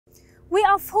We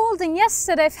are folding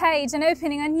yesterday's page and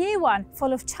opening a new one,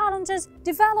 full of challenges,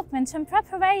 development and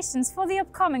preparations for the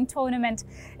upcoming tournament.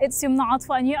 It's Youmna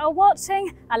and you are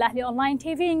watching Al-Ahly Online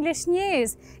TV English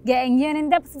News, getting you an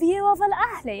in-depth view of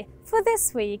Al-Ahly for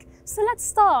this week. So let's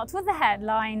start with the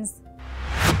headlines.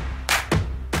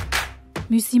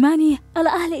 Moussimani,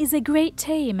 Al-Ahly is a great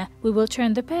team. We will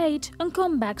turn the page and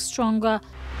come back stronger.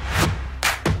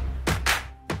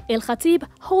 Al-Khatib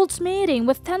holds meeting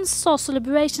with 10th Star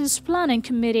Celebrations Planning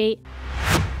Committee.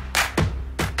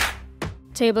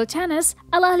 Table tennis,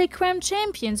 Al-Ahly crowned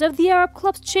champions of the Arab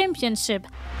Clubs Championship.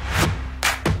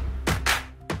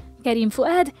 Karim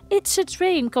Fouad, it's a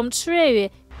dream come true.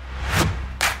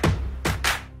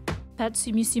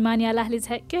 Patsi Moussimani, Al-Ahly's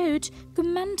head coach,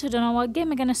 commented on our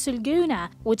game against Youmna,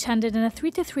 which ended in a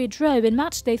 3-3 draw in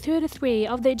matchday 33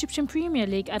 of the Egyptian Premier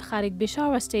League at Khalid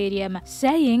Bishara Stadium,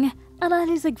 saying,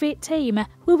 Al-Ahly is a great team.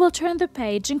 We will turn the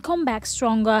page and come back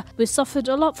stronger. We suffered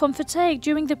a lot from fatigue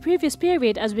during the previous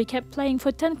period as we kept playing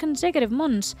for 10 consecutive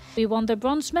months. We won the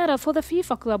bronze medal for the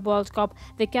FIFA Club World Cup,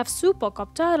 the CAF Super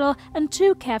Cup title and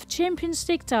 2 CAF Champions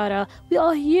League title. We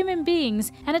are human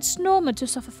beings and it's normal to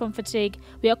suffer from fatigue.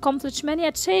 We accomplished many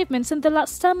achievements in the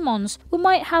last 10 months. We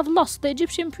might have lost the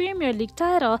Egyptian Premier League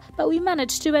title, but we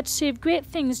managed to achieve great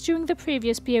things during the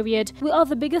previous period. We are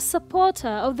the biggest supporter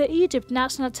of the Egypt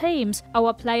national team.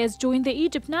 Our players joined the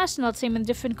Egypt national team in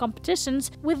different competitions,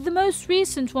 with the most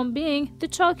recent one being the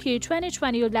Tokyo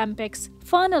 2020 Olympics.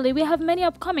 Finally, we have many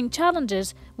upcoming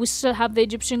challenges. We still have the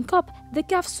Egyptian Cup, the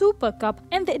CAF Super Cup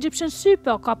and the Egyptian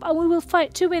Super Cup, and we will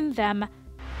fight to win them.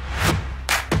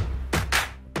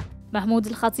 Mahmoud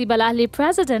Al-Khatib, Al-Ahly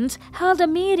president, held a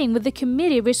meeting with the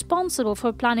committee responsible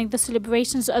for planning the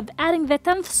celebrations of adding the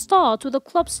 10th star to the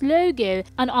club's logo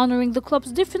and honoring the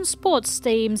club's different sports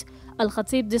teams.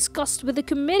 Al-Khatib discussed with the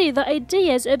committee the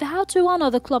ideas of how to honor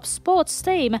the club's sports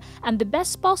team and the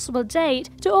best possible date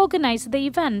to organize the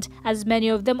event, as many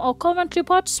of them are currently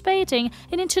participating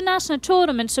in international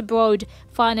tournaments abroad.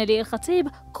 Finally,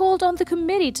 Al-Khatib called on the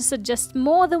committee to suggest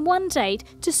more than one date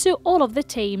to suit all of the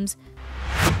teams.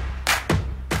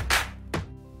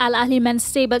 Al-Ahly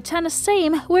men's table tennis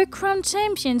team were crowned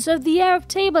champions of the Arab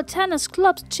Table Tennis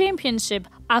Clubs Championship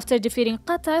after defeating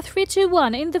Qatar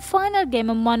 3-1 in the final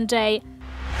game on Monday.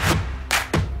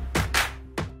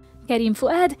 Karim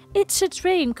Fouad, it's a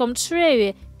dream come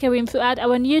true. Karim Fouad,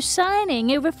 our new signing,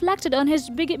 reflected on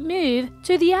his big move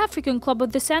to the African Club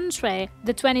of the Century.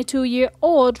 The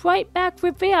 22-year-old right back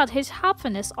revealed his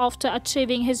happiness after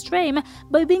achieving his dream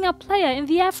by being a player in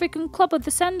the African Club of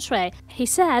the Century. He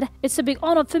said, "It's a big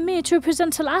honor for me to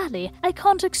represent Al-Ahly. I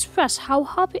can't express how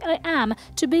happy I am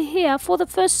to be here for the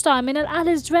first time in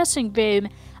Al-Ahly's dressing room.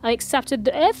 I accepted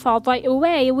the offer right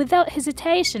away without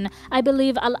hesitation. I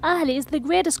believe Al-Ahly is the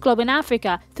greatest club in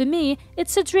Africa. For me,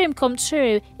 it's a dream come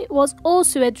true. It was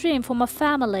also a dream for my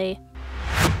family."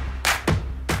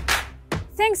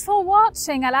 Thanks for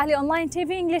watching Al-Ahly Online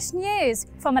TV English News.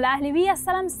 From Al-Ahlywiya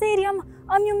Salam Stadium,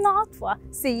 I'm Youmna.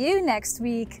 See you next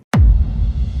week.